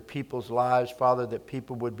into your people's lives, Father, that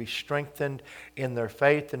people would be strengthened in their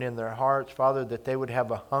faith and in their hearts, Father, that they would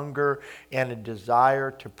have a hunger and a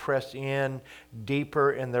desire to press in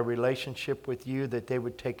deeper in their relationship with you, that they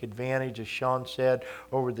would take advantage, as Sean said,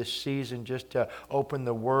 over this season just to open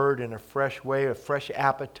the Word in a fresh way, a fresh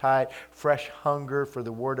appetite, fresh hunger for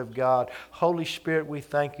the Word of God. Holy Spirit, we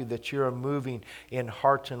thank you that you are moving in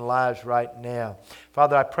hearts and lives right now.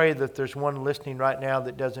 Father, I pray that there's one listening right now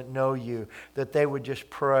that doesn't know you, that they would just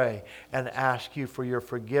pray and ask you for your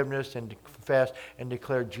forgiveness and to confess and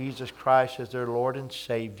declare Jesus Christ as their Lord and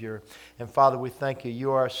Savior. And Father, we thank you.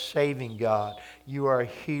 You are a saving God. You are a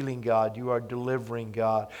healing God. You are a delivering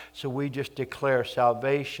God. So we just declare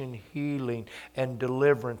salvation, healing, and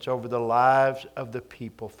deliverance over the lives of the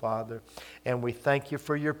people, Father. And we thank you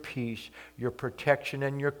for your peace, your protection,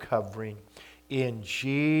 and your covering. In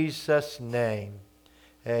Jesus' name,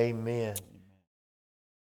 amen.